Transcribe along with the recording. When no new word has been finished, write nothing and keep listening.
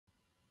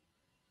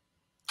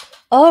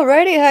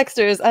Alrighty,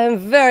 Hacksters! I am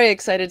very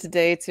excited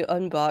today to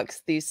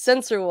unbox the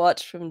sensor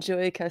watch from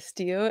Joey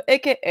Castillo,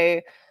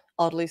 aka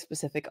Oddly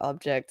Specific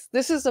Objects.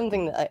 This is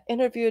something that I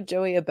interviewed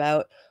Joey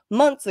about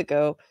months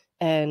ago,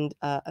 and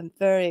I'm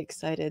very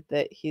excited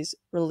that he's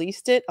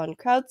released it on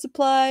Crowd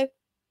Supply.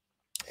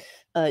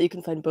 You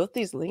can find both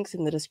these links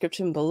in the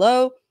description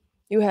below.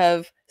 You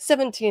have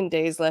 17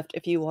 days left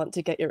if you want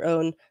to get your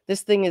own.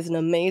 This thing is an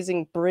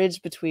amazing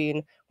bridge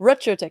between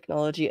retro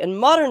technology and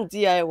modern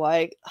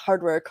DIY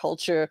hardware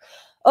culture.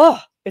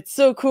 Oh, it's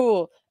so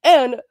cool.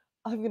 And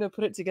I'm going to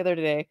put it together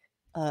today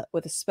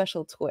with a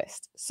special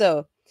twist.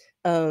 So,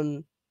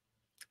 I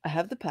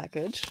have the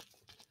package.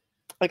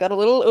 I got a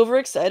little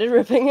overexcited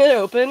ripping it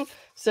open.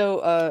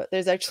 So,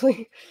 there's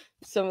actually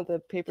some of the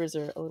papers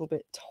are a little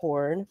bit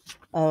torn.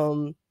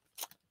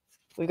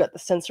 We've got the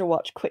sensor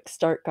watch quick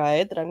start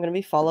guide that I'm going to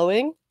be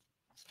following.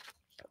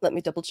 Let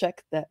me double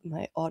check that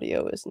my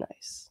audio is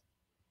nice.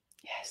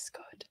 Yes,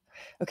 good.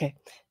 Okay,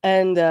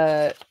 and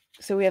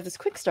so we have this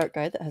quick start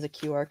guide that has a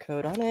QR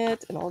code on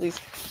it and all these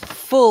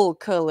full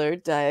color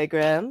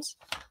diagrams,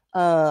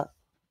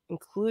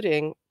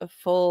 including a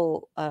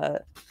full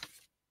diagram.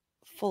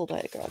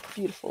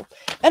 Beautiful.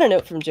 And a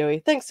note from Joey.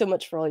 Thanks so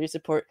much for all your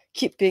support.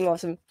 Keep being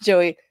awesome,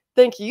 Joey.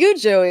 Thank you,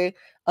 Joey.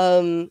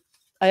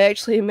 I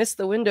actually missed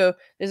the window.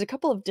 There's a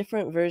couple of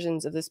different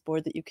versions of this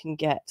board that you can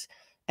get,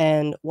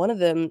 and one of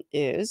them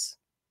is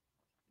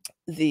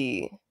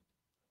the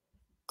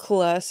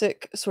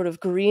classic sort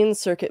of green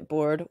circuit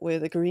board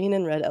with a green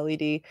and red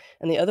LED,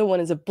 and the other one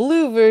is a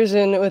blue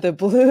version with a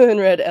blue and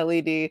red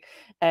LED,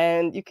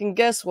 and you can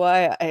guess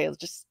why I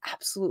just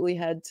absolutely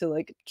had to,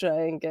 like,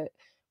 try and get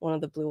one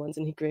of the blue ones,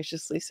 and he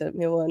graciously sent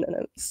me one, and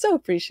I'm so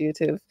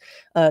appreciative.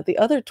 The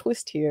other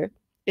twist here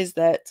is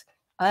that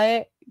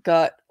I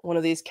got one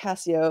of these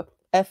Casio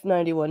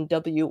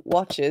F-91W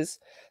watches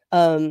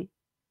to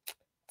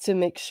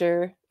make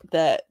sure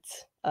that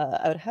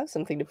I would have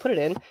something to put it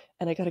in,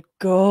 and I got a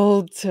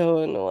gold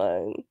tone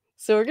one.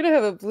 So we're gonna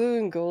have a blue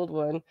and gold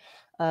one.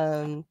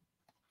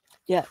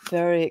 Yeah,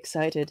 very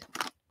excited.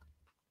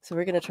 So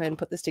we're gonna try and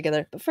put this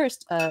together. But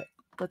first,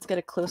 let's get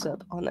a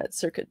close-up on that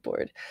circuit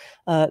board.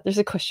 There's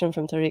a question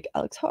from Tariq.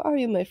 Alex, how are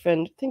you, my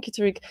friend? Thank you,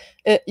 Tariq.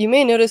 You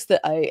may notice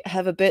that I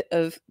have a bit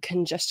of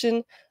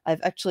congestion.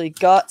 I've actually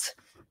got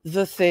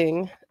the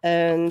thing,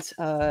 and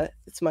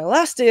it's my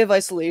last day of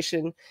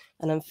isolation,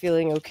 and I'm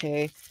feeling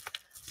okay.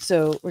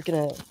 So we're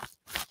gonna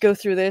go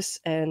through this,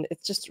 and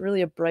it's just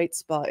really a bright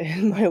spot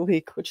in my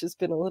week, which has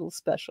been a little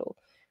special.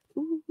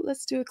 Ooh,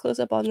 let's do a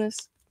close-up on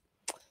this.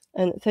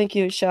 And thank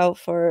you, Xiao,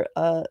 for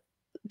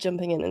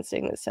jumping in and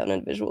saying that sound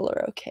and visual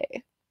are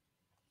okay.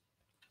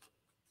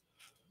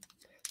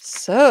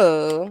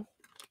 So,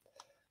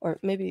 or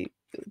maybe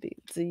it would be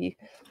the,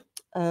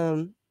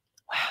 wow,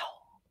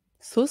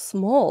 so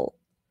small.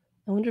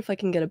 I wonder if I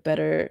can get a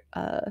better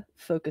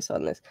focus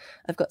on this.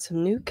 I've got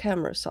some new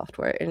camera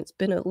software, and it's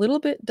been a little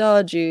bit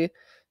dodgy,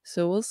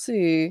 so we'll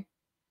see.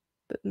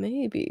 But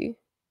maybe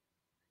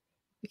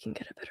we can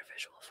get a better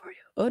visual for you.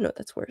 Oh no,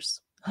 that's worse.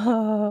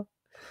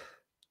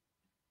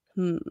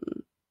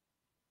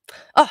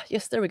 Ah,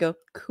 yes, there we go.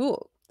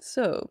 Cool.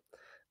 So,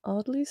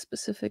 oddly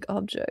specific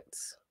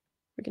objects.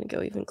 We're gonna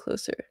go even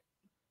closer.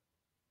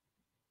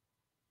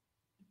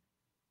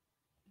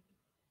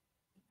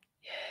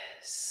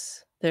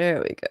 Yes,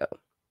 there we go.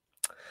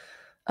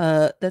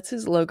 That's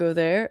his logo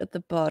there at the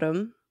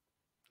bottom.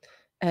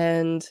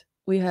 And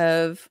we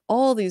have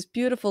all these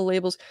beautiful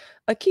labels.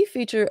 A key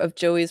feature of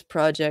Joey's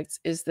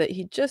projects is that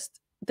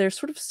they're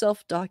sort of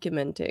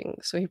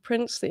self-documenting. So he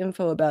prints the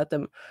info about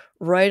them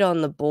right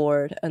on the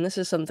board. And this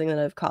is something that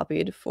I've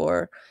copied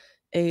for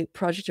a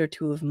project or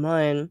two of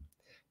mine. It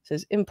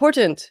says,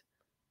 important,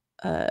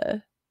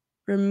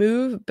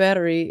 remove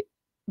battery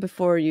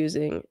before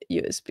using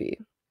USB.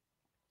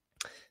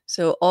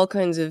 So all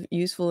kinds of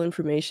useful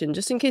information.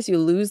 Just in case you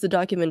lose the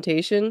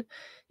documentation,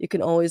 you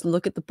can always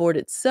look at the board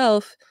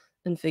itself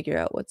and figure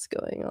out what's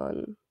going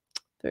on.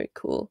 Very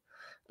cool.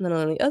 And then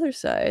on the other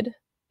side,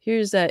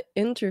 here's that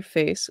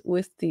interface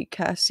with the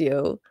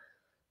Casio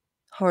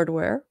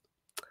hardware.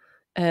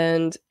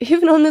 And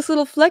even on this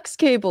little flex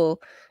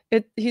cable,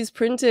 he's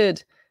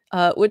printed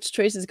which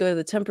traces go to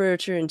the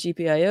temperature and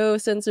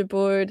GPIO sensor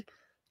board.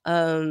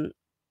 Oh,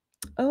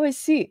 I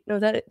see. No,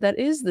 that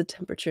is the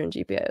temperature and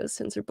GPIO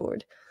sensor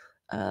board.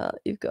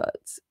 You've got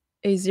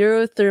a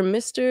 0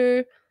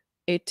 thermistor,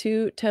 a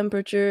 2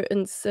 temperature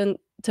and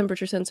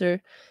temperature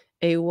sensor,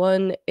 a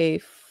 1, a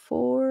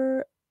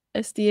 4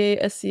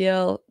 SDA,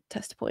 SCL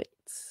test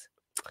points.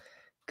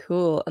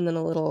 Cool. And then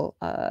a little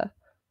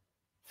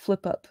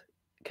flip up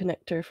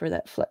connector for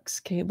that flex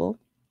cable,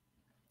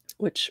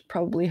 which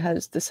probably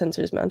has the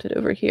sensors mounted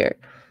over here.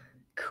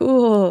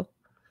 Cool.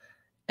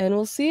 And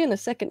we'll see in a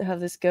second how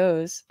this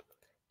goes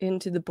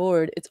into the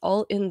board. It's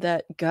all in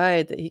that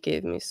guide that he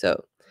gave me.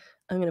 So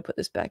I'm going to put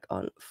this back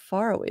on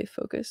far away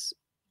focus,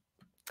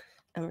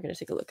 and we're going to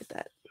take a look at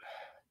that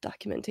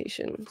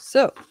documentation.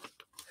 So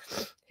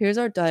here's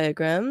our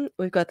diagram.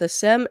 We've got the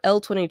SAM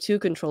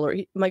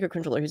L22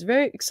 microcontroller. He's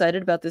very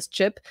excited about this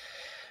chip.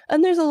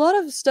 And there's a lot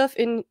of stuff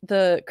in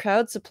the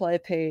crowd supply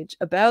page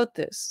about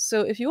this.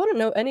 So if you want to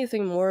know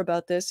anything more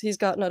about this, he's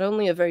got not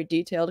only a very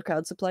detailed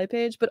crowd supply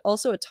page, but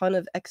also a ton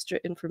of extra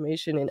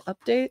information and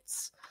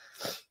updates.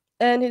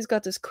 And he's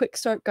got this quick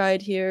start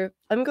guide here.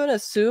 I'm going to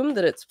assume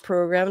that it's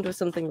programmed with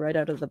something right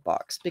out of the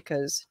box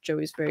because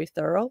Joey's very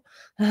thorough.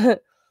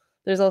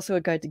 There's also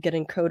a guide to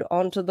getting code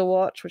onto the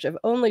watch, which I've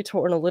only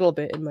torn a little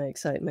bit in my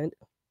excitement.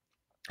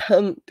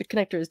 The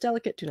connector is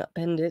delicate, do not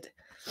bend it.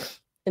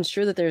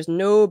 Ensure that there's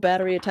no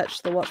battery attached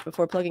to the watch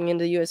before plugging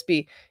into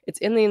USB. It's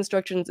in the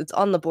instructions, it's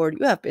on the board,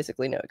 you have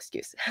basically no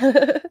excuse.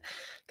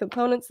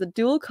 Components, the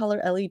dual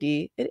color LED.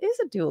 It is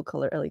a dual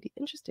color LED,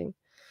 interesting.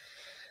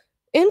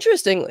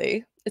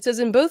 Interestingly, it says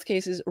in both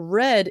cases,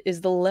 red is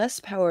the less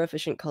power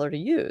efficient color to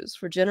use.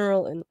 For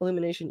general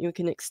illumination, you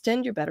can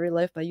extend your battery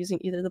life by using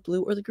either the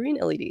blue or the green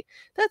LED.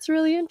 That's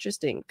really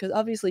interesting, because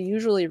obviously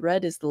usually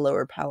red is the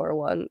lower power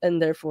one, and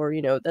therefore,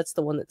 you know, that's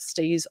the one that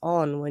stays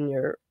on when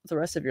the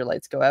rest of your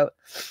lights go out.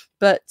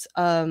 But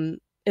in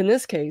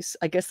this case,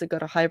 I guess they've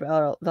got a high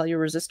value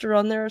resistor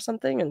on there or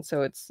something, and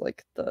so it's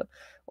like the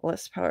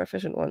less power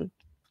efficient one.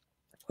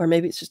 Or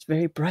maybe it's just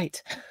very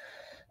bright.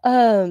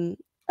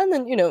 And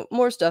then, you know,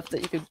 more stuff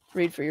that you could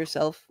read for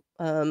yourself.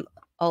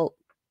 I'll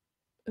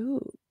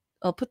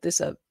put this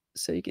up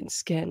so you can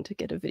scan to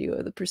get a video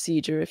of the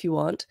procedure if you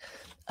want.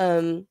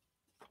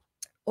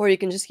 Or you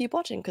can just keep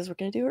watching because we're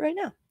going to do it right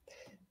now.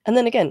 And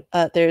then again,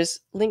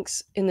 there's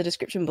links in the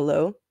description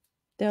below,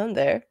 down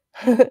there,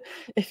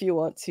 if you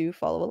want to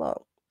follow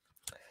along.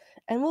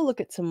 And we'll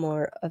look at some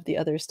more of the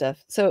other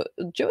stuff. So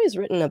Joey's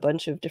written a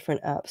bunch of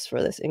different apps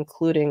for this,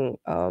 including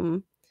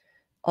all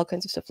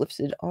kinds of stuff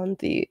listed on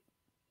the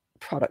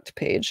product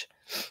page.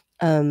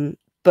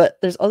 But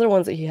there's other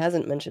ones that he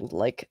hasn't mentioned,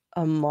 like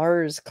a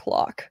Mars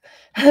clock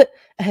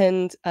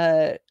and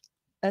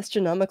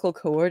astronomical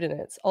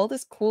coordinates, all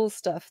this cool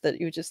stuff that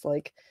you just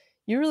like.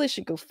 You really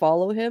should go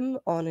follow him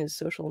on his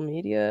social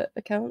media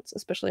accounts,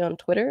 especially on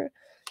Twitter,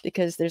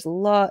 because there's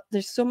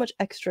so much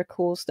extra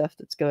cool stuff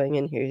that's going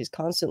in here. He's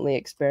constantly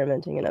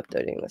experimenting and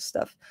updating this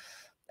stuff,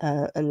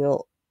 and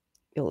you'll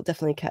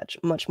definitely catch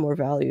much more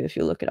value if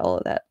you look at all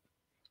of that.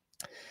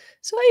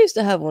 So I used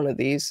to have one of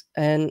these,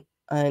 and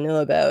I know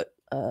about,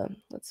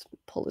 let's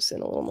pull this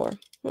in a little more,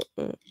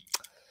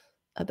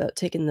 about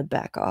taking the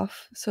back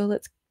off. So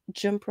let's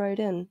jump right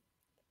in.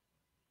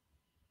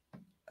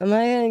 Am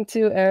I getting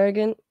too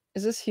arrogant?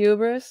 Is this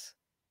hubris?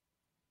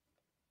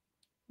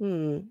 Let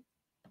me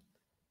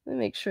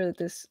make sure that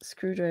this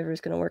screwdriver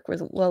is going to work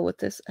well with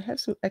this. I have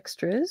some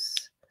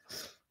extras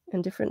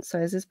in different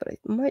sizes, but I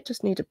might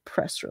just need to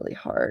press really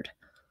hard.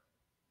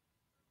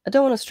 I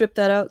don't want to strip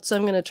that out, so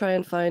I'm going to try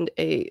and find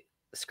a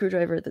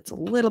screwdriver that's a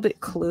little bit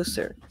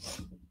closer.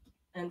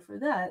 And for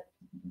that,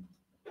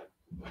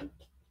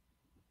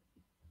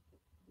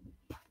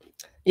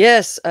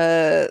 yes,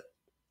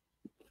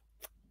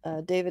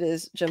 David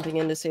is jumping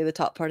in to say the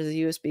top part is a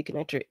USB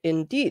connector.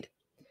 Indeed,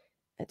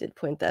 I did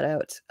point that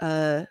out.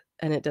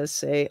 And it does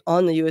say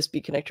on the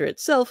USB connector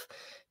itself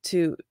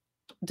to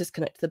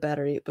disconnect the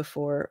battery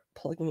before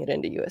plugging it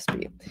into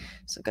USB.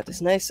 So I've got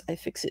this nice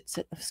iFixit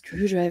set of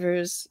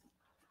screwdrivers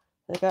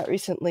that I got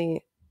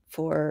recently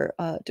for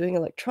doing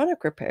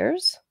electronic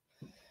repairs.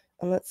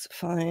 And let's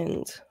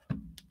find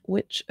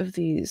which of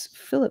these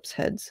Phillips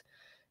heads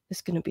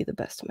is going to be the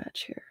best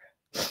match here.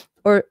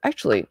 Or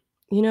actually,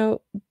 you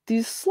know,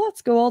 these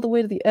slots go all the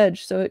way to the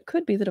edge, so it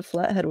could be that a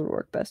flathead would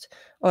work best.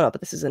 Oh no,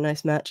 but this is a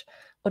nice match.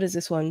 What is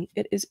this one?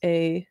 It is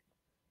a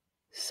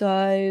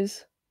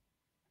size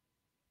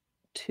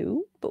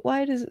 2, but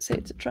why does it say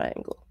it's a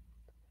triangle?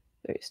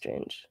 Very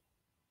strange.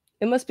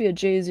 It must be a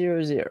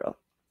J00.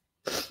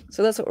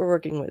 So that's what we're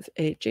working with,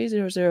 a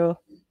J00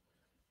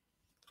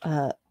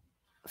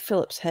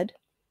 Phillips head.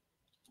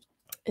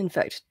 In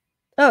fact,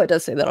 oh, it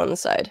does say that on the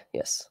side,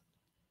 yes.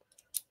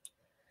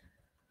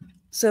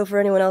 So for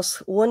anyone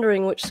else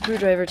wondering which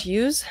screwdriver to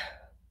use,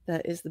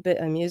 that is the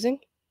bit I'm using.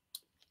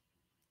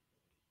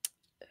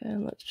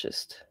 And let's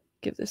just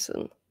give this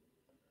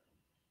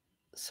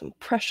some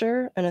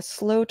pressure and a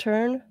slow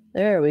turn.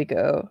 There we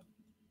go.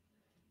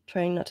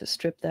 Trying not to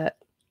strip that.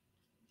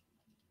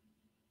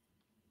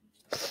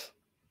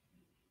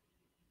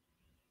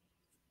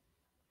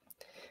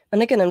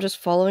 And again, I'm just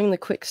following the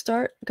quick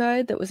start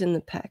guide that was in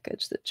the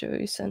package that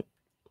Joey sent.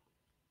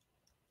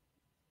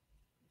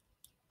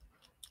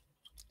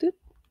 Doop.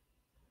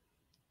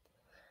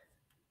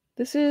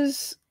 This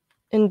is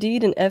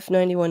indeed an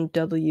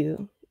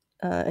F-91W,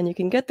 and you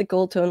can get the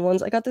gold tone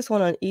ones. I got this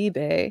one on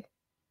eBay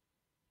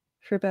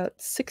for about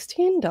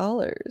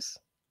 $16.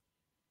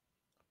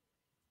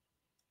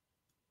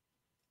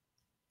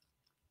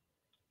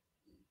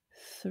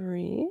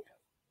 Three.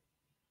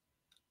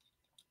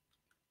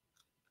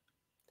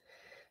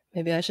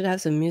 Maybe I should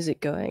have some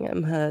music going.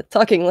 I'm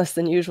talking less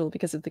than usual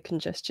because of the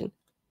congestion.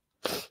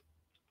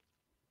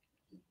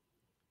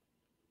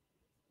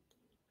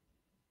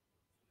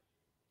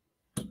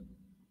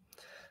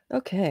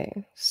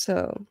 Okay,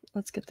 so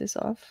let's get this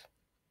off.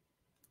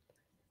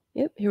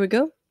 Yep, here we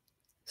go.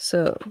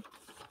 So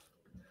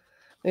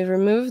We've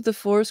removed the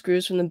 4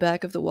 screws from the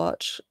back of the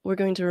watch. We're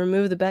going to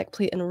remove the back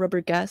plate and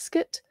rubber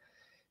gasket,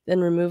 then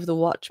remove the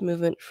watch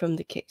movement from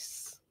the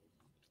case.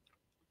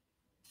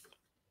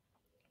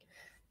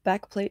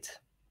 Back plate,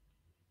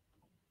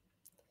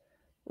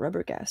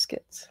 rubber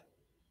gasket.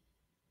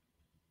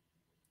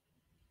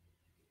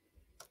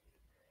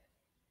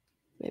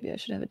 Maybe I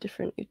should have a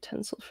different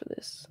utensil for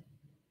this.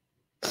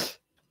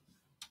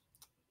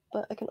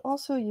 But I can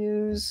also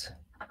use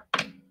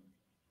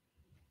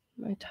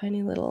my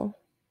tiny little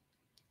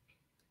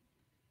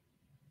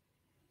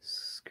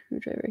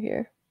screwdriver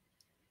here.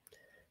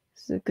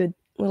 This is a good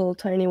little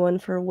tiny one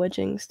for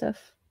wedging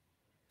stuff.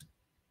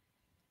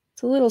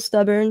 It's a little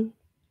stubborn,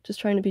 just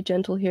trying to be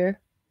gentle here.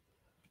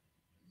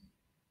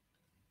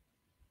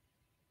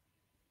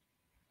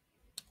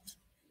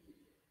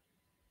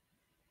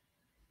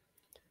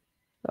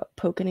 Not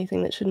poke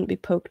anything that shouldn't be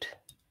poked.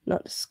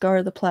 Not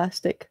scar the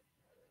plastic.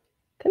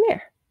 Come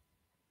here.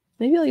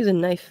 Maybe I'll use a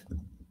knife.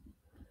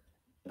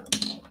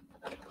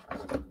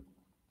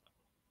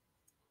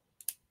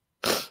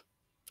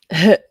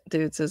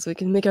 Dude says we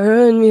can make our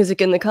own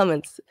music in the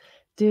comments.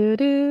 Do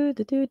do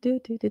do do do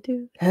do do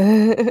do.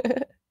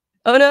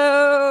 Oh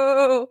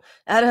no,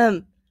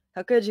 Adam!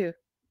 How could you?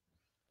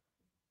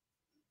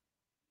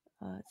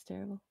 Oh, it's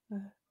terrible.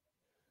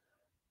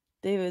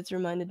 David's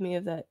reminded me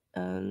of that.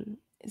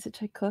 Is it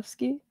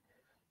Tchaikovsky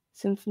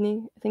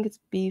symphony? I think it's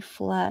B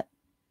flat,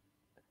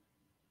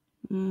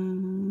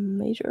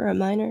 major or a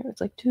minor.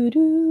 It's like do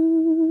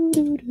do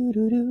do do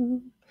do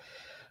do.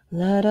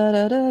 La da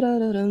da da da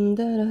da dum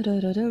da da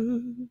da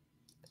dum.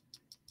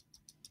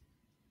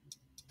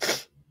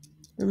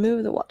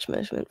 Remove the watch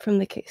measurement from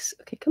the case.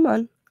 Okay, come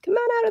on. Come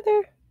on out of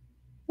there,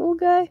 little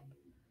guy.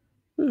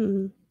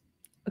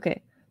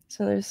 Okay,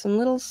 so there's some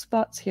little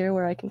spots here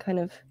where I can kind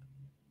of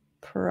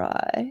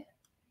pry.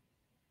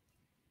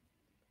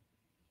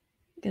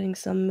 Getting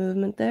some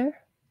movement there.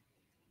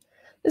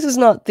 This is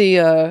not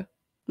the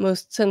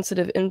most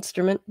sensitive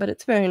instrument, but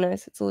it's very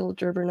nice. It's a little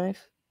gerber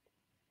knife.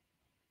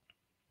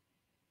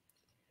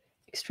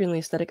 Extremely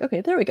aesthetic. Okay,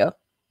 there we go.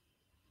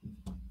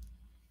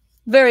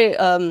 Very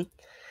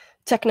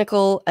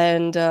technical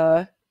and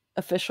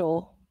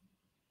official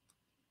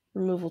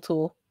removal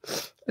tool.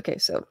 Okay,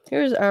 so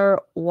here's our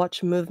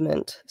watch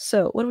movement.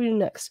 So what do we do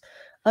next?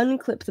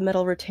 Unclip the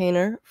metal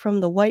retainer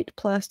from the white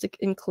plastic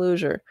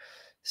enclosure.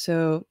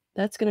 So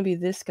that's going to be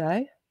this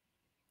guy.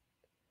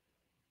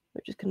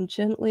 We're just going to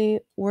gently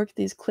work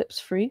these clips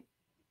free.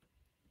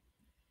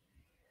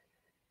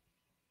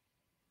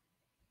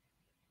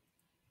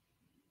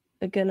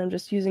 Again, I'm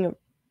just using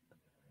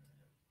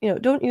a,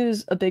 don't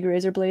use a big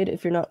razor blade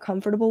if you're not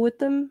comfortable with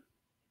them.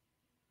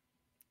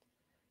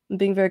 I'm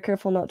being very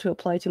careful not to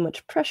apply too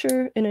much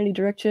pressure in any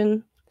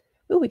direction.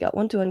 Oh, we got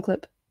one to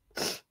unclip.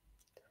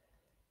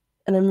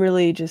 And I'm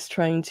really just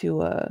trying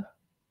to,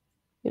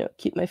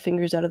 keep my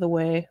fingers out of the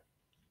way.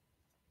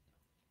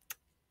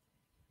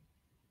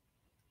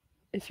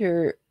 If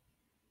you're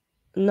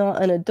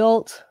not an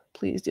adult,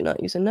 please do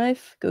not use a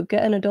knife. Go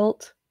get an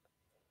adult.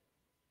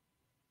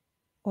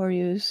 Or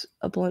use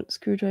a blunt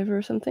screwdriver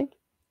or something.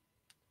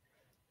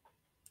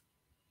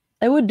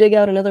 I would dig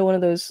out another one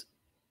of those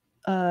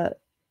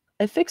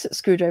iFixit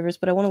screwdrivers,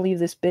 but I want to leave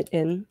this bit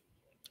in.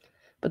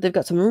 But they've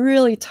got some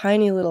really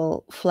tiny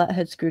little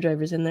flathead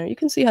screwdrivers in there. You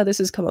can see how this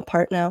has come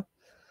apart now.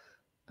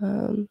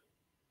 In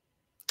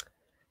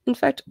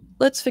fact,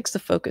 let's fix the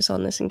focus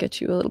on this and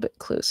get you a little bit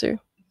closer.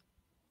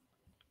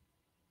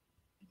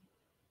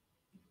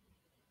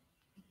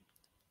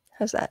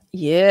 How's that?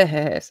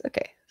 Yes.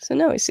 Okay, so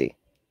now we see.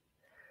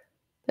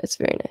 That's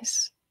very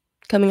nice.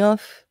 Coming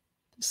off,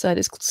 the side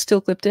is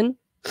still clipped in.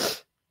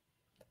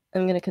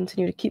 I'm going to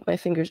continue to keep my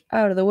fingers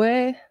out of the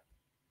way.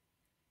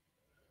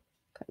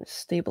 Kind of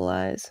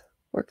stabilize,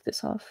 work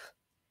this off.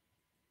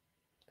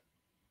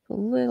 A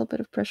little bit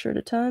of pressure at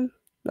a time.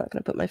 Not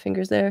going to put my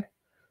fingers there.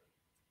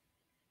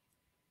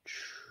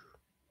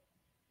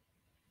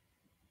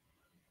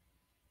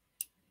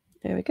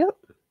 There we go.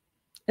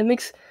 It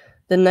makes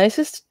the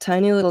nicest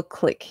tiny little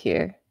click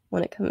here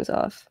when it comes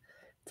off.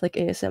 It's like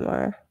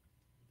ASMR.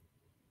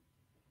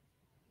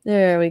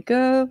 There we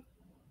go.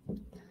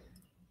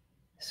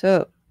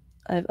 So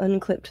I've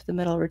unclipped the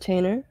metal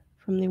retainer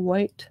from the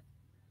white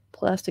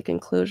plastic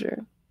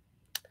enclosure.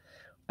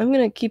 I'm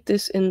going to keep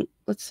this in,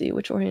 let's see,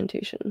 which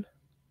orientation?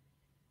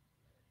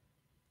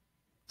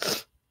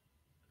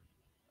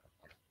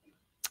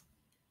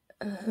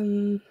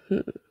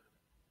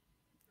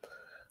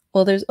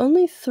 Well, there's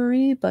only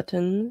 3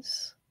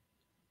 buttons.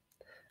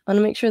 I want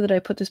to make sure that I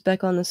put this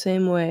back on the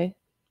same way.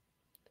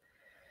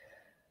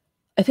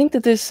 I think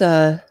that this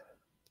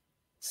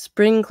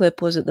spring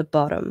clip was at the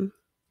bottom.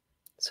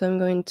 So I'm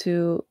going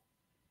to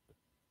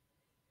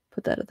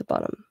put that at the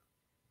bottom.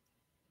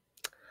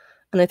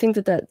 And I think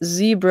that that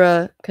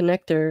zebra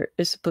connector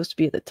is supposed to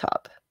be at the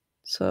top.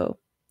 So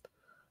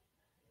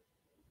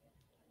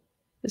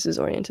this is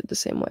oriented the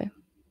same way.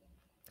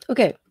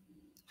 Okay.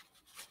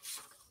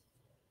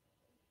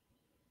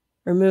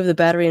 Remove the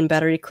battery and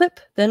battery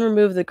clip, then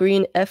remove the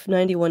green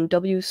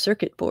F-91W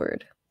circuit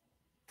board.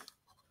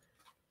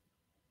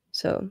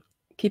 So,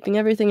 keeping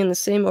everything in the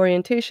same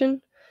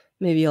orientation,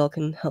 maybe y'all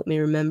can help me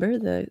remember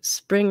the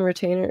spring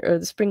retainer, or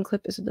the spring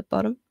clip is at the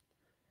bottom.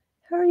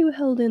 How are you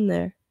held in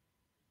there?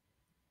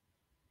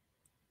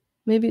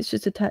 Maybe it's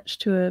just attached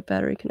to a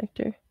battery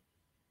connector.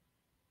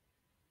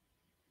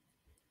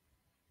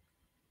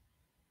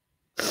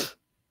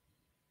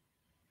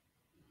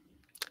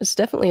 It's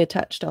definitely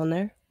attached on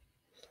there.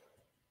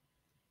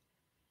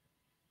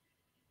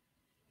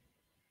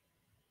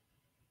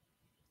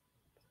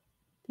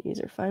 These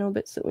are final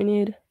bits that we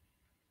need.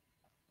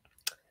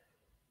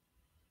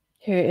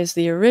 Here is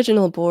the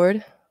original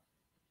board.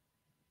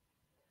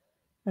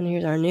 And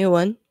here's our new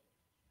one.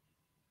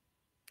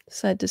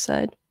 Side to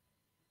side.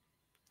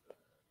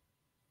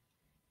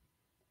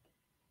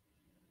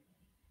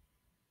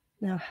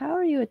 Now, how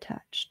are you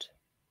attached?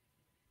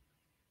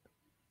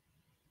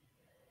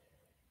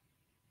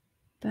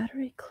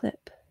 Battery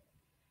clip.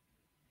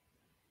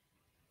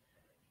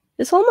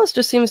 This almost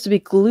just seems to be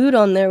glued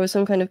on there with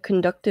some kind of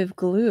conductive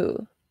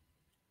glue.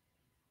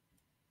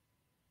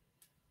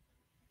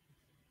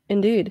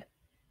 Indeed.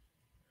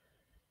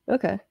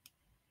 Okay.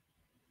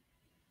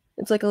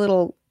 It's like a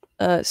little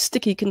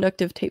sticky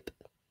conductive tape.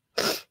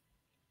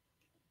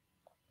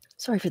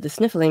 Sorry for the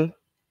sniffling.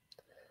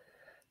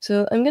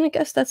 So I'm going to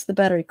guess that's the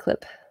battery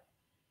clip.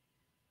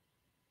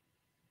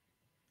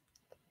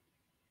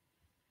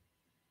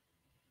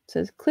 It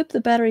says, clip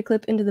the battery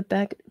clip into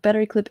the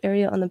battery clip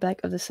area on the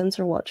back of the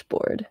sensor watch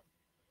board.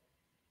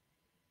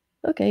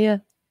 Okay, yeah.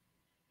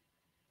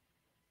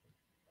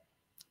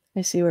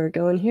 I see where we're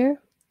going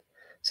here.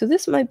 So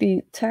this might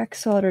be tack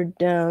soldered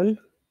down.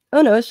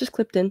 Oh no, it's just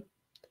clipped in.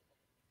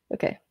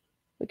 Okay,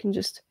 we can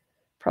just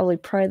probably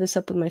pry this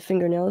up with my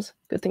fingernails.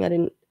 Good thing I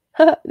didn't.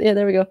 Yeah,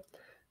 there we go.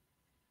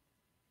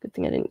 Good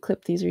thing I didn't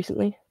clip these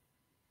recently.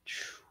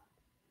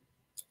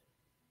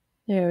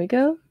 There we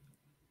go.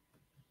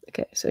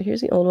 Okay, so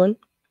here's the old one.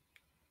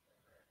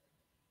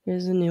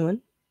 Here's the new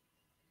one.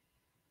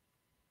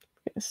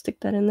 I'm gonna stick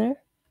that in there.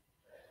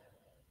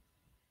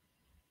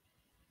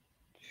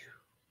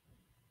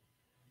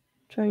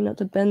 Trying not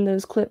to bend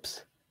those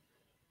clips.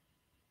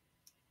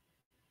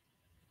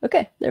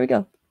 Okay, there we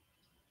go.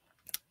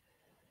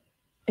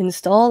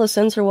 Install the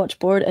sensor watch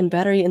board and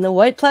battery in the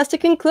white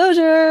plastic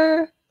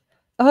enclosure.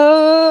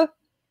 Oh,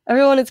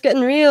 everyone, it's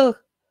getting real.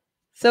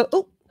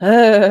 So,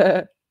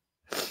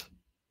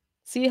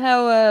 see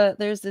how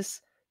there's this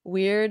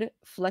weird,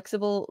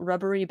 flexible,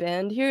 rubbery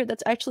band here?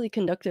 That's actually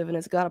conductive, and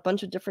it's got a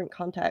bunch of different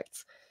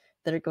contacts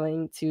that are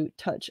going to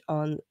touch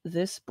on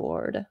this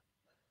board,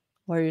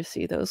 where you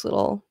see those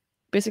little,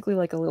 basically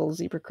like a little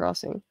zebra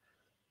crossing.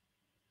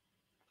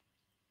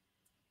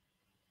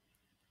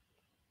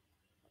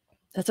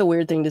 That's a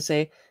weird thing to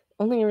say.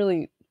 Only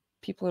really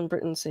people in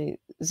Britain say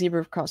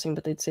zebra crossing,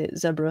 but they'd say it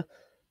zebra.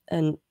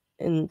 And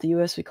in the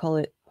US, we call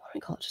it, what do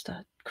we call it? Just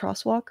a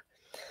crosswalk.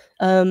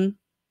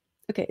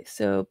 Okay,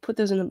 so put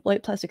those in the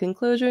white plastic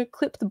enclosure,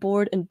 clip the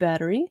board and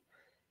battery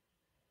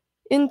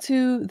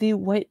into the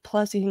white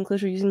plastic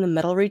enclosure using the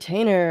metal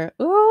retainer.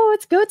 Oh,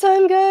 it's go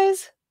time,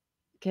 guys!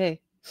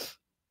 Okay,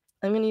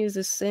 I'm going to use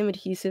this same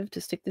adhesive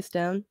to stick this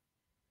down.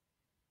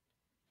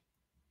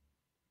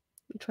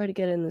 Try to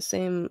get it in the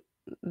same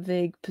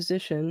vague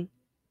position.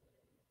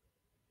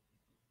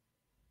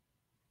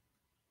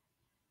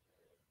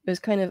 It was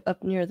kind of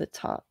up near the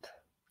top,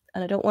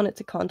 and I don't want it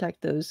to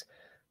contact those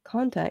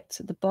contacts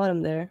at the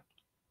bottom there.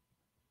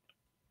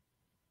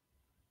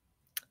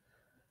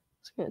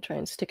 So I'm going to try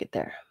and stick it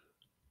there.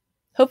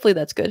 Hopefully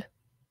that's good.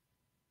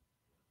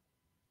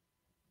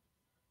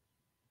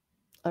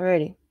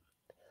 Alrighty.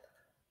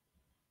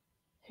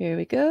 Here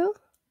we go.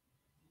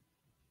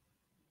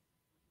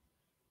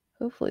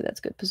 Hopefully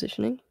that's good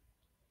positioning.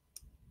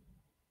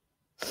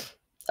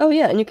 Oh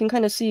yeah, and you can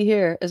kind of see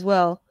here as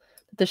well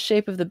that the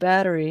shape of the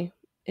battery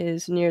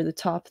is near the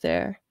top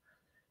there.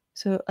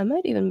 So I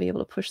might even be able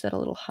to push that a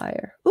little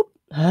higher. Oop!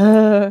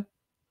 It's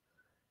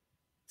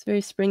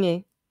very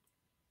springy.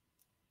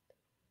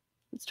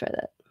 Let's try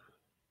that.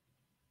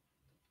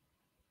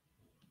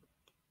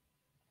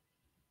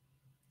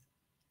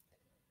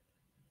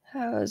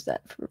 How is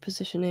that for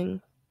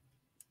positioning?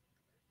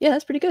 Yeah,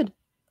 that's pretty good.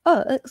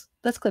 Oh,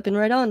 that's clipping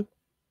right on.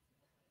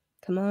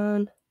 Come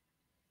on.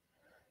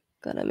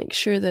 Gotta make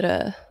sure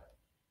that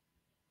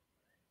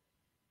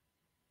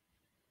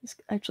this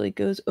actually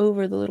goes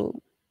over the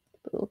little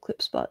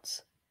clip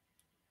spots.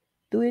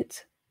 Do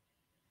it.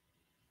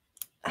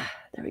 Ah,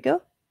 there we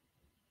go.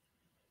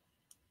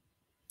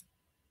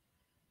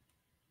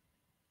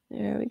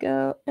 There we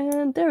go,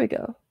 and there we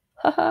go.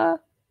 Haha.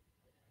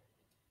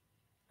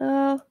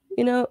 Oh,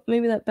 you know,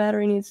 maybe that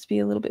battery needs to be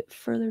a little bit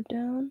further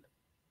down.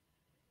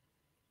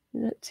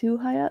 Is that too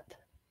high up?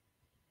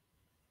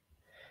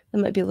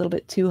 That might be a little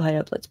bit too high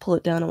up. Let's pull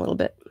it down a little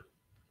bit.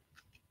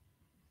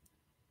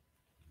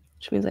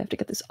 Which means I have to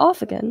get this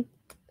off again.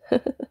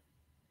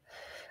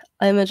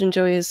 I imagine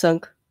Joey has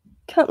sunk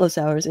countless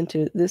hours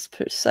into this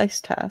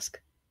precise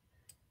task.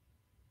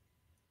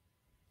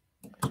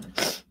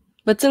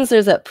 But since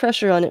there's that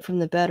pressure on it from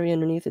the battery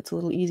underneath, it's a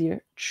little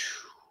easier.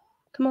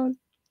 Come on.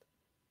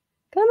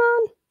 Come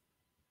on.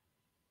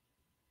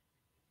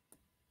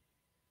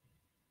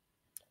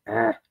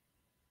 Ah.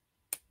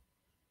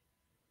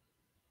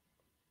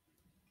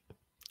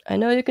 I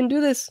know you can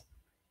do this.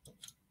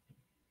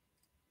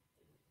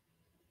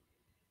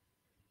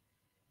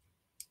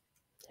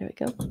 There we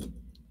go.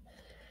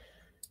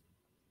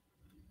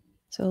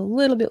 So a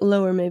little bit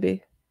lower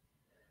maybe,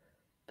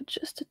 but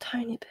just a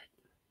tiny bit.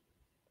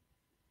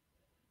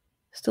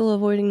 Still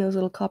avoiding those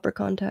little copper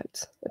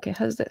contacts. Okay,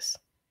 how's this?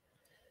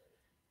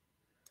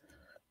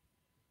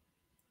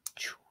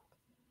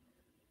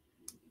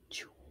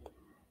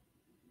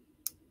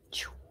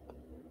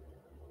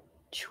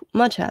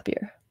 Much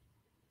happier.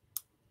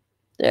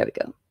 There we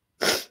go.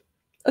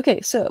 Okay,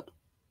 so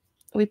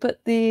we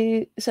put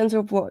the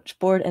sensor watch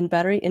board and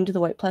battery into the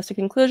white plastic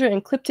enclosure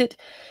and clipped it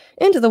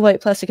into the white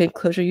plastic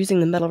enclosure using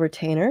the metal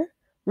retainer.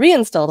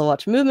 Reinstall the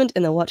watch movement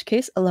in the watch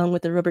case along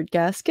with the rubber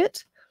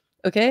gasket.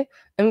 Okay,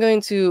 I'm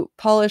going to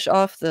polish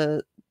off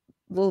the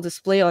little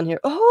display on here.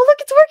 Oh, look,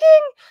 it's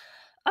working!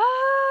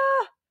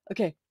 Ah!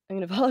 Okay, I'm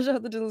going to polish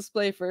off the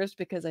display first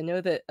because I know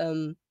that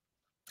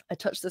I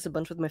touched this a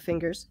bunch with my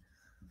fingers.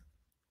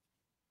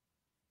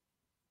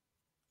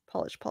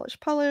 Polish, polish,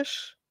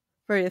 polish.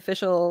 Very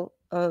official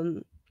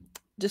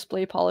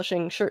display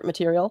polishing shirt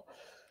material.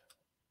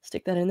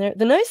 Stick that in there.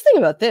 The nice thing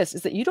about this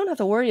is that you don't have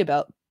to worry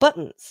about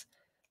buttons.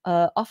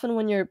 Often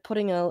when you're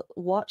putting a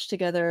watch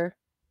together...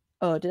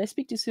 Oh, did I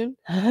speak too soon?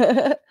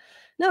 No,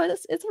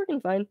 it's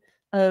working fine.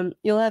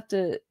 You'll have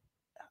to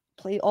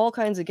play all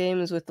kinds of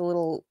games with the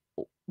little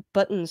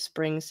button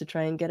springs to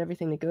try and get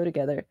everything to go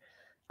together.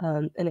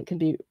 And it can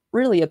be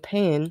really a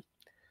pain,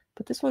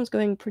 but this one's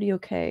going pretty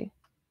okay.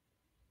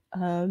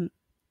 I'm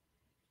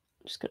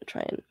just going to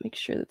try and make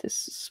sure that this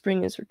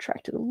spring is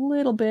retracted a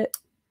little bit.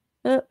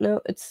 Oh, no,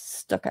 it's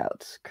stuck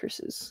out.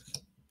 Curses.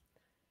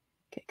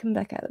 Okay, come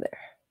back out of there.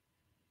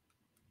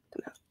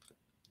 Come out.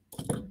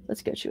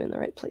 Let's get you in the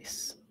right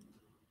place.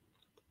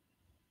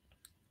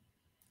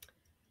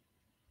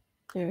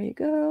 There you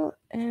go.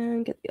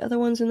 And get the other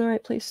ones in the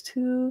right place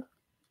too.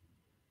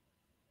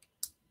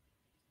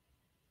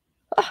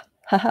 Ah,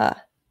 haha.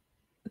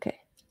 Okay,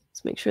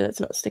 let's make sure that's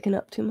not sticking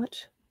up too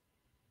much.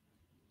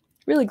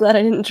 Really glad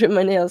I didn't trim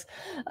my nails.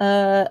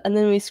 And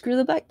then we screw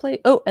the back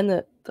plate. Oh, and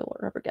the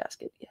rubber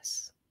gasket,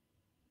 yes.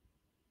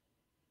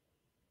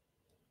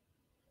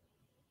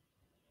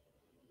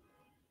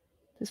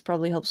 This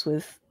probably helps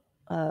with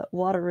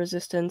water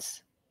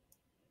resistance.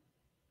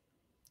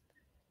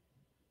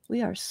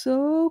 We are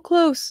so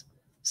close.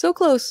 So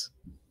close.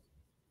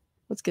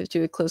 Let's get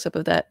you a close-up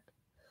of that.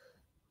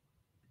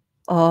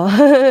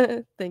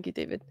 Oh, thank you,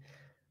 David.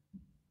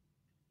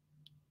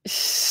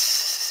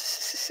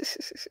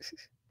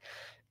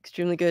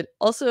 Extremely good.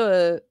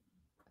 Also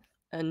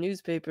a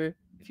newspaper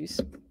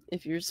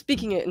if you're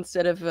speaking it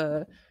instead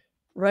of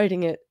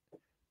writing it.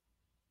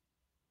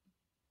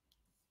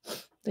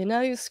 They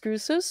now use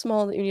screws so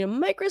small that you need a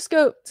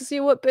microscope to see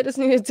what bit is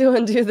needed to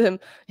undo them.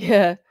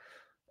 Yeah.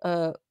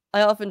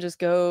 I often just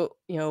go,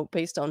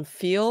 based on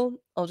feel.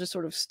 I'll just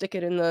sort of stick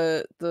it in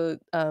the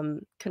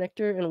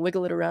connector and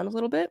wiggle it around a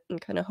little bit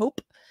and kind of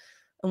hope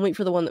and wait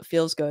for the one that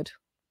feels good.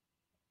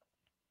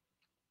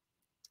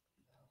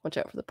 Watch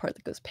out for the part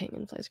that goes ping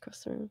and flies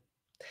across the room.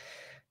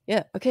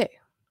 Yeah, okay.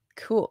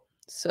 Cool.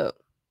 So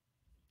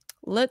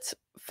let's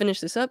finish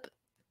this up.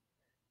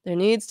 There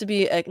needs to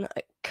be an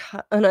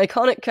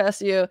iconic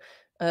Casio,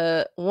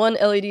 one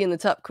LED in the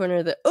top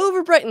corner that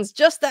overbrightens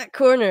just that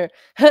corner.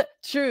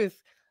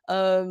 Truth.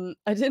 I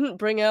didn't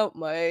bring out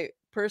my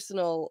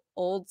personal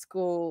old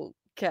school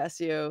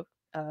Casio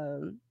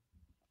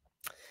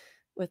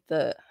with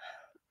the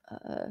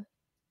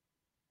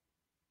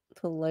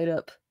light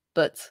up,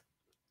 but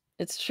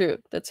it's true.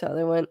 That's how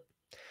they went.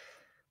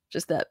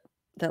 Just that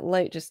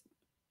light just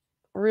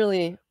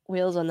really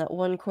wails on that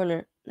one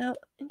corner. Now,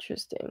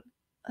 interesting.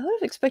 I would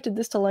have expected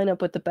this to line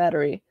up with the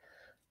battery,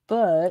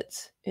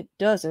 but it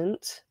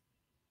doesn't.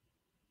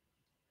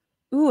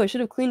 Ooh, I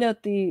should have cleaned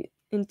out the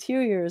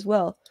interior as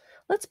well.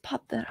 Let's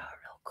pop that out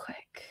real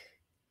quick.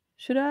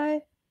 Should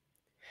I?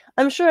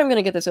 I'm sure I'm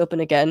gonna get this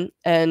open again,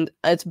 and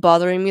it's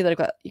bothering me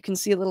that you can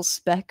see a little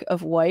speck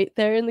of white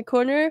there in the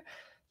corner.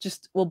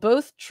 We'll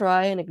both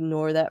try and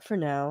ignore that for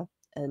now,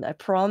 and I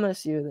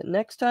promise you that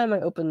next time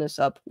I open this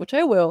up, which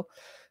I will,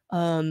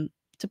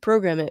 to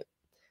program it,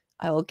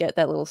 I will get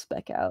that little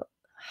speck out.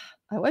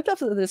 I wiped off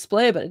the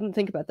display, but I didn't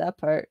think about that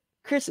part.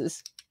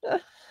 Curses.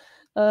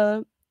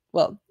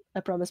 Well, I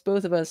promise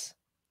both of us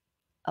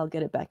I'll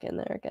get it back in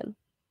there again.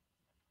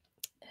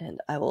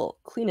 And I will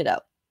clean it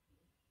out.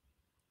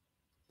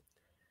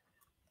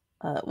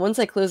 Once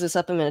I close this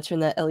up, I'm going to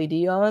turn that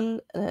LED on,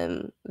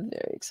 and I'm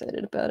very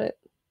excited about it.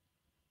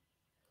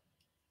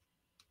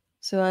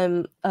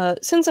 So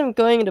since I'm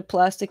going into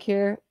plastic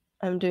here,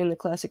 I'm doing the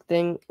classic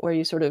thing where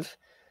you sort of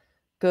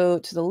go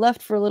to the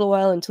left for a little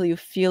while until you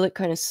feel it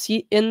kind of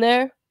seat in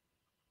there.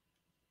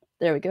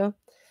 There we go.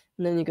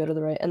 And then you go to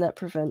the right, and that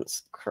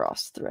prevents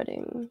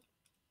cross-threading.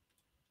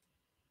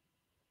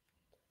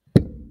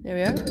 There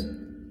we are.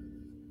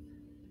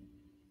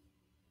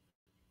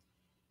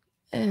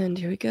 And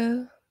here we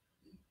go.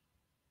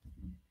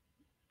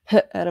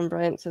 Adam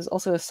Bryant says,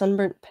 also a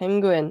sunburnt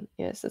penguin.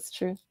 Yes, that's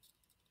true.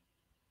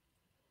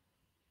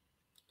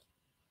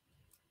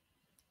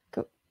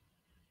 Go.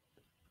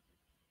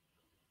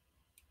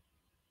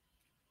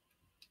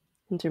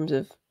 In terms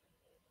of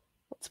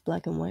what's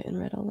black and white and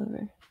red all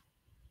over.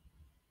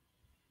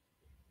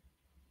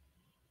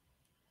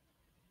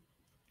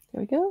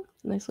 There we go.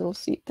 Nice little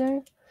seat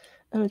there.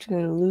 I'm just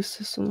going to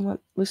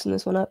loosen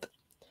this one up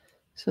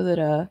so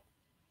that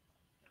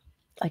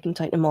I can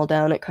tighten them all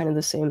down at kind of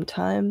the same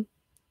time.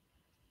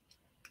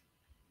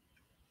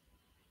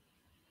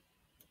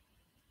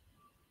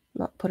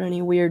 Not put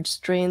any weird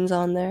strains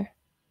on there.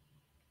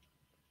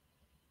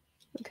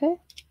 Okay.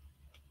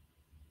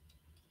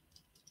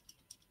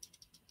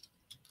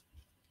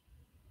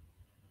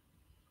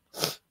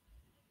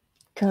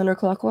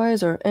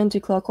 Counterclockwise or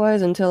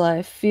anti-clockwise until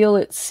I feel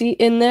it seat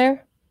in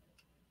there,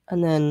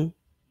 and then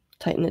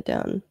tighten it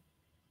down.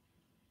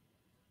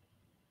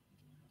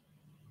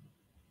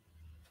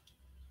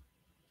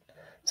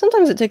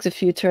 Sometimes it takes a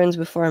few turns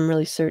before I'm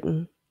really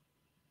certain.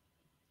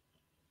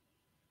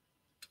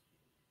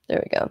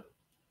 There we go.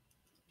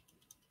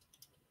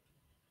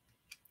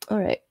 All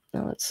right,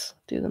 now let's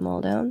do them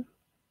all down.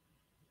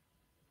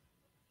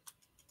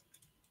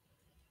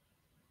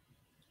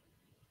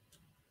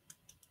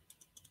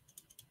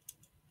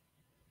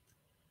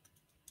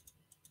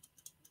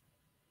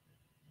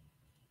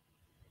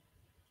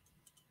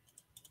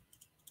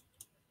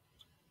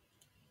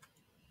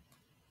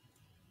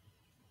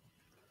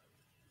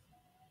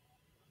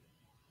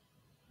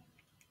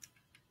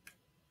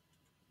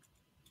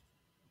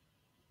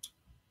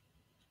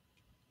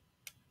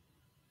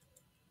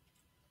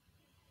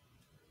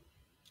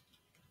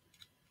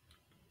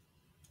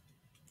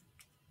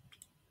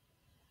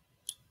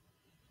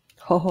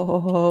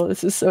 Oh,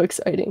 this is so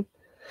exciting.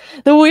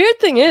 The weird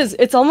thing is,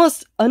 it's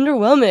almost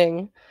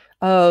underwhelming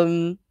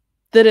that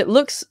it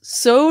looks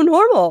so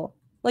normal.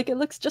 Like, it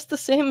looks just the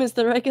same as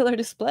the regular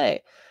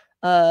display.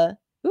 Ooh,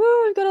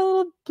 we've got a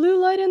little blue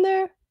light in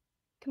there.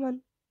 Come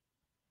on.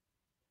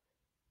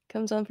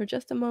 Comes on for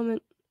just a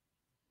moment.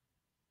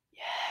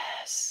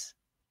 Yes.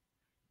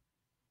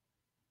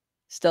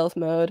 Stealth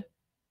mode.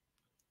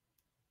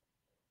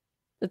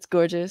 That's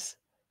gorgeous.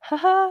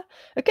 Haha.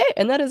 Okay,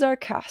 and that is our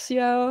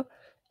Casio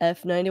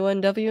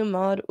F-91W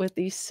mod with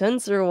the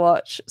sensor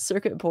watch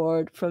circuit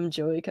board from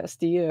Joey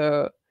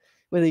Castillo,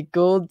 with a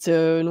gold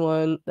tone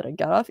one that I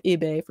got off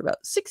eBay for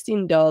about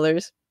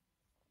 $16.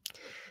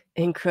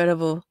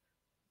 Incredible.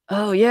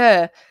 Oh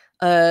yeah.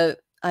 I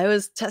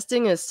was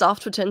testing a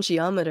soft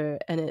potentiometer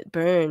and it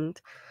burned.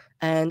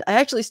 And I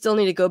actually still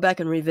need to go back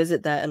and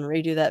revisit that and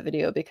redo that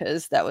video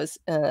because that was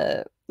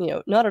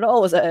not at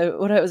all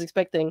what I was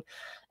expecting.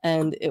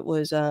 And it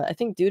was I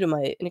think due to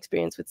my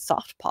inexperience with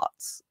soft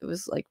pots. It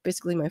was like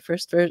basically my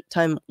first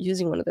time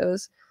using one of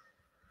those.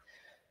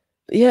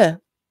 But yeah.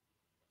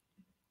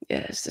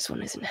 Yes, this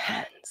one is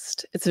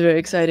enhanced. It's very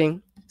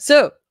exciting.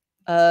 So,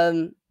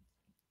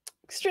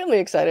 extremely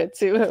excited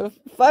to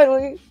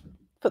finally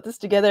put this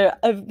together.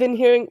 I've been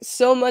hearing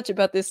so much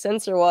about this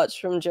sensor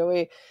watch from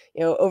Joey,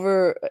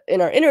 over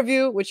in our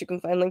interview, which you can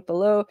find linked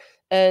below,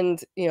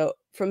 and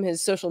from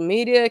his social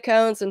media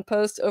accounts and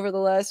posts over the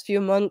last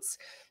few months.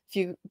 If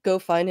you go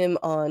find him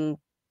on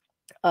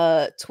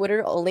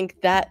Twitter, I'll link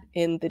that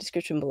in the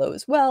description below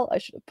as well. I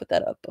should have put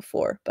that up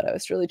before, but I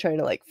was really trying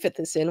to like fit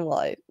this in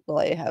while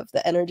I have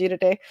the energy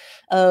today.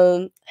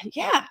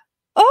 Yeah.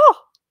 Oh,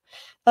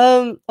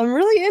 I'm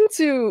really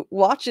into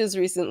watches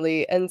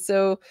recently, and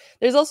so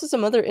there's also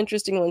some other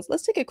interesting ones.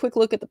 Let's take a quick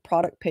look at the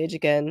product page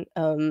again.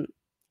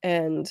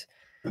 And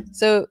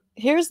so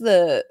here's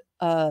the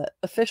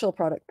official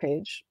product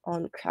page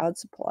on Crowd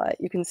Supply.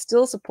 You can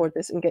still support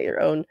this and get your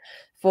own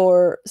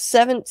for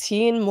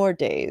 17 more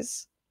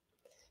days.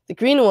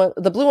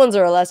 The blue ones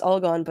are alas all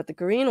gone, but the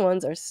green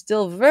ones are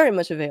still very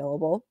much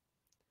available.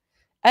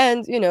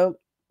 And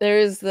there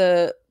is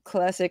the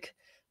classic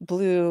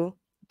blue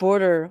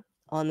border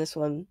on this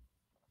one,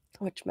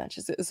 which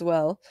matches it as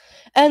well.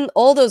 And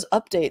all those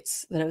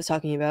updates that I was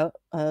talking about.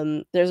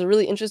 There's a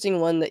really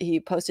interesting one that he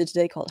posted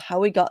today called How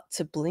We Got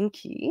to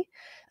Blinky,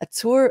 a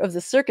tour of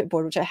the circuit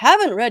board, which I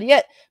haven't read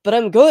yet, but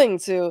I'm going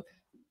to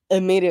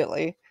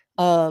immediately.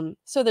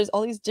 So there's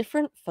all these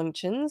different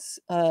functions.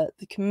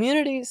 The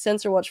community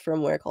sensor watch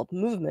firmware called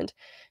Movement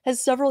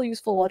has several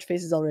useful watch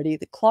faces already.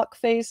 The clock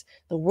face,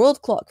 the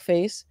world clock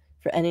face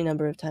for any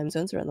number of time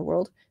zones around the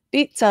world,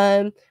 beat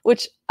time,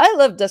 which I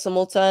love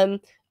decimal time.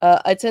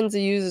 I tend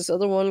to use this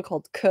other one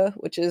called Ke,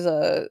 which is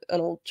an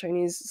old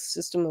Chinese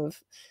system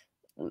of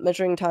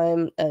measuring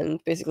time,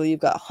 and basically you've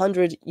got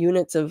 100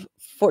 units of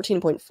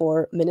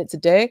 14.4 minutes a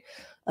day.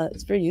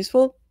 It's very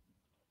useful.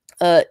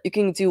 You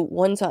can do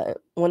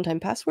one-time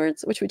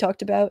passwords, which we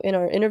talked about in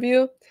our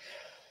interview.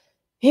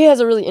 He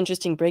has a really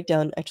interesting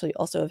breakdown, actually,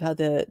 also of how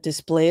the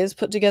display is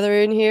put together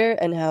in here,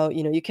 and how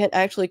you can't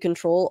actually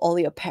control all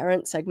the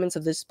apparent segments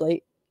of the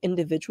display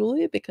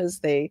individually because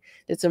they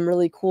did some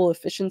really cool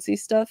efficiency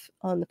stuff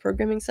on the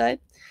programming side.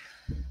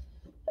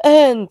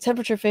 And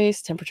temperature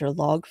face, temperature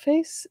log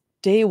face,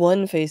 day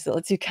one face that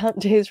lets you count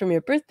days from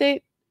your birth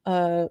date,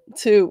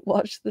 to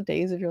watch the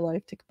days of your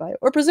life tick by,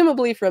 or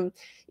presumably from,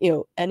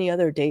 any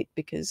other date,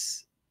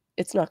 because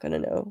it's not gonna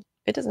know.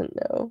 It doesn't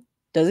know.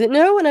 Does it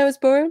know when I was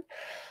born?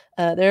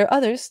 There are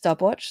others: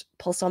 stopwatch,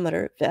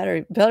 pulsometer,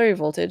 battery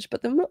voltage,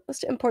 but the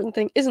most important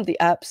thing isn't the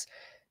apps.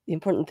 The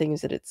important thing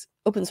is that it's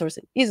open source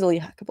and easily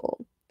hackable.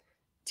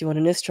 Do you want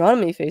an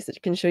astronomy face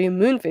that can show you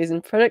moon phase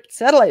and predict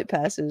satellite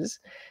passes?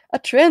 A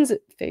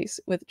transit face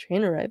with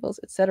train arrivals,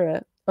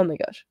 etc. Oh my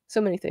gosh,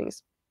 so many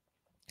things.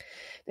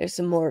 There's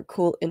some more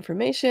cool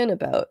information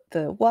about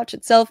the watch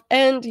itself,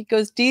 and he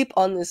goes deep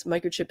on this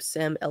microchip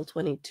SAM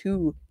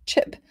L22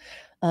 chip.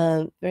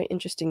 Very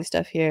interesting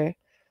stuff here.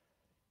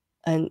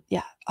 And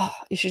yeah,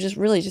 you should just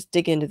really just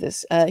dig into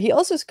this. He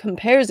also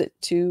compares it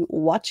to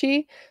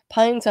Watchy,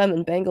 Pine Time,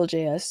 and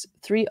Bangle.js,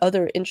 three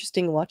other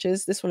interesting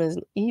watches. This one is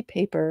an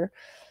e-paper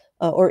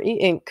or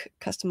e-ink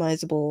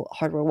customizable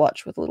hardware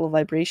watch with a little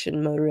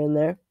vibration motor in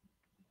there.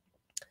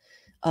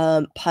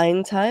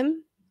 Pine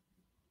Time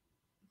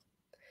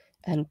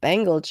and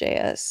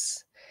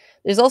Bangle.js.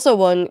 There's also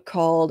one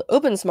called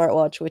Open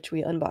Smartwatch, which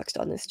we unboxed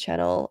on this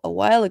channel a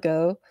while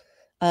ago,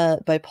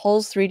 by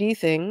Paul's 3D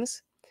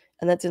Things,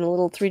 and that's in a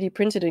little 3D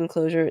printed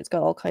enclosure. It's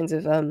got all kinds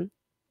of, I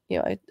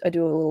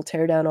do a little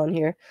teardown on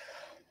here,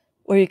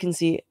 where you can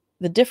see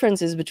the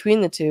differences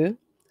between the two,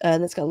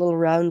 and it's got a little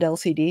round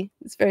LCD.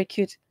 It's very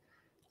cute.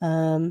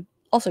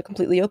 Also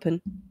completely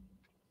open.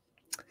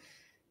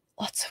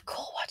 Lots of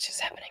cool watches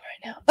happening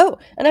right now. Oh,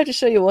 and I have to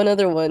show you one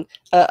other one.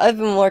 I've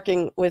been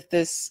working with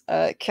this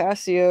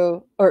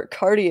Casio, or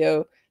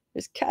Cardio.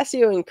 There's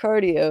Casio and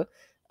Cardio.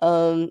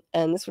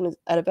 And this one is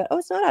out of battery. Oh,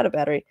 it's not out of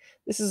battery.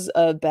 This is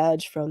a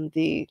badge from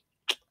the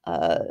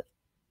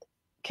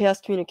Chaos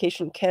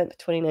Communication Camp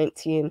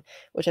 2019,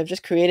 which I've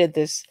just created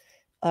this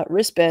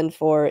wristband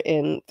for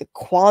in the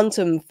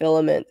quantum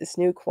filament, this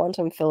new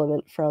quantum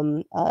filament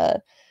from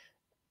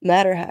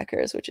Matter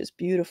Hackers, which is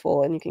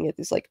beautiful, and you can get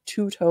this like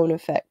two-tone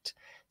effect.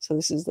 So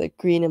this is the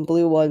green and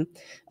blue one.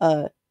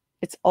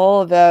 It's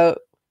all about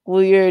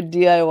weird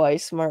DIY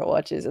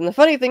smartwatches. And the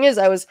funny thing is,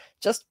 I was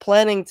just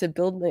planning to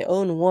build my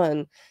own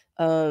one.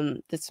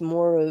 That's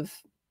more of,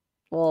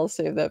 well, I'll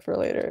save that for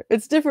later.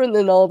 It's different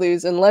than all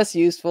these and less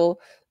useful,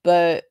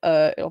 but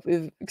it'll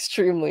be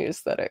extremely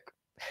aesthetic.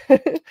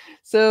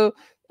 So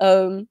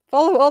follow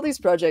all these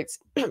projects.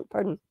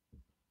 Pardon.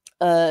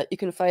 You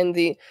can find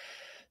the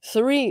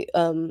three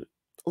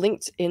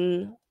linked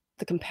in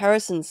the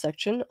comparison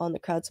section on the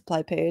Crowd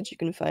Supply page. You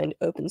can find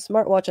Open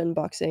Smartwatch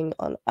unboxing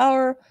on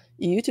our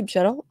YouTube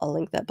channel. I'll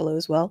link that below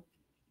as well.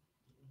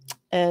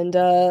 And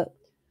of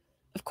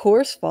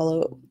course,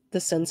 follow the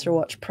Sensor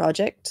Watch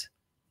project.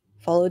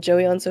 Follow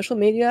Joey on social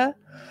media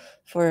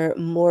for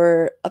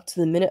more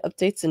up-to-the-minute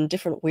updates and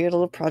different weird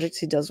little projects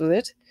he does with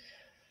it.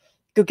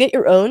 Go get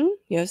your own.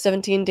 You have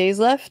 17 days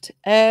left.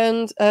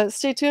 And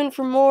stay tuned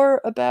for more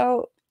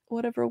about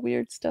whatever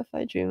weird stuff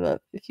I dream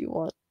up if you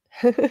want.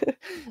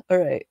 All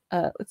right.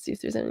 Let's see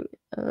if there's any.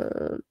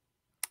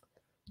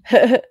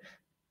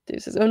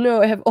 Dave says, oh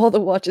no, I have all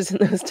the watches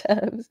in those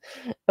tabs.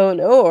 Oh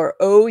no, or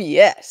oh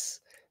yes.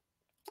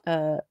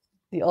 The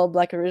all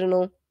black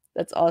original.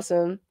 That's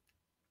awesome.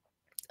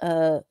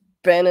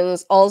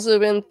 Brandon's also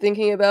been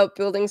thinking about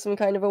building some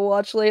kind of a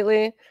watch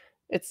lately.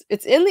 It's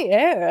in the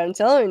air, I'm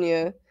telling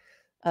you.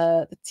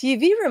 The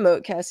TV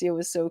remote Casio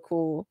was so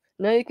cool.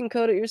 Now you can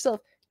code it yourself.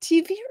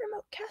 TV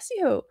remote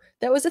Casio.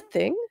 That was a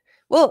thing?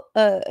 Well,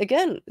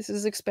 again, this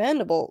is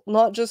expandable.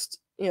 Not just,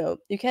 you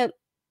can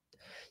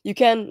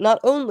not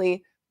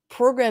only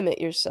program it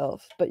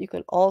yourself, but you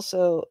can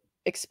also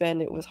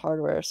expand it with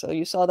hardware. So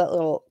you saw that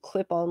little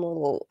clip-on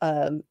little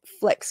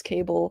flex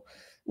cable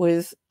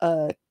with,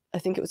 I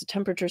think it was a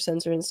temperature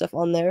sensor and stuff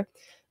on there.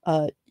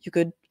 You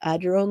could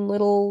add your own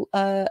little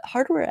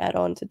hardware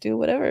add-on to do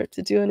whatever,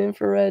 to do an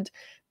infrared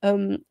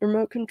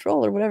remote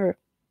control or whatever.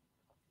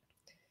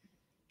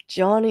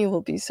 Johnny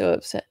will be so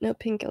upset. No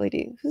pink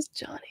LED. Who's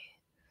Johnny?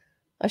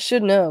 I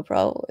should know,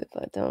 probably,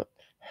 but I don't.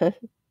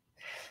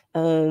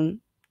 All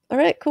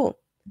right, cool.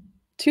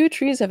 Two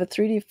trees have a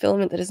 3D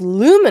filament that is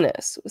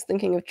luminous. Was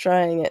thinking of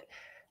trying it.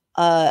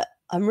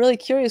 I'm really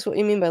curious what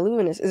you mean by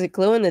luminous. Is it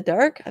glow in the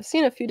dark? I've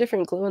seen a few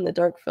different glow in the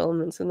dark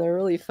filaments, and they're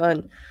really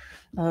fun.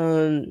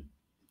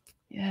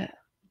 Yeah.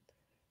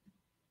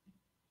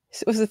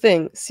 So what's the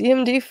thing?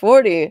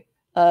 CMD40.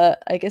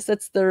 I guess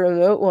that's the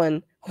remote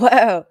one.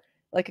 Wow.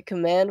 Like a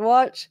command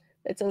watch?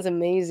 That sounds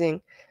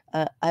amazing.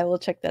 I will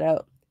check that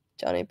out.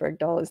 Johnny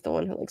Bergdahl is the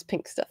one who likes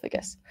pink stuff, I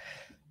guess.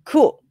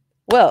 Cool.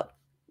 Well,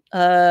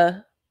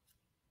 yes,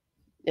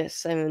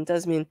 Simon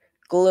does mean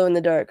glow in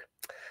the dark.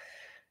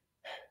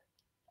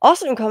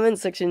 Awesome comment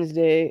section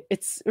today.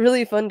 It's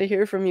really fun to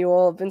hear from you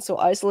all. I've been so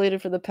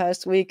isolated for the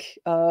past week.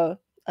 I'm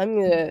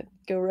gonna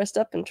go rest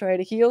up and try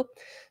to heal.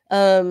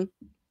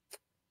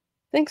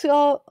 Thanks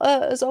all,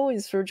 as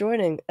always, for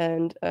joining,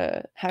 and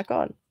hack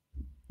on.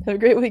 Have a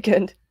great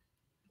weekend.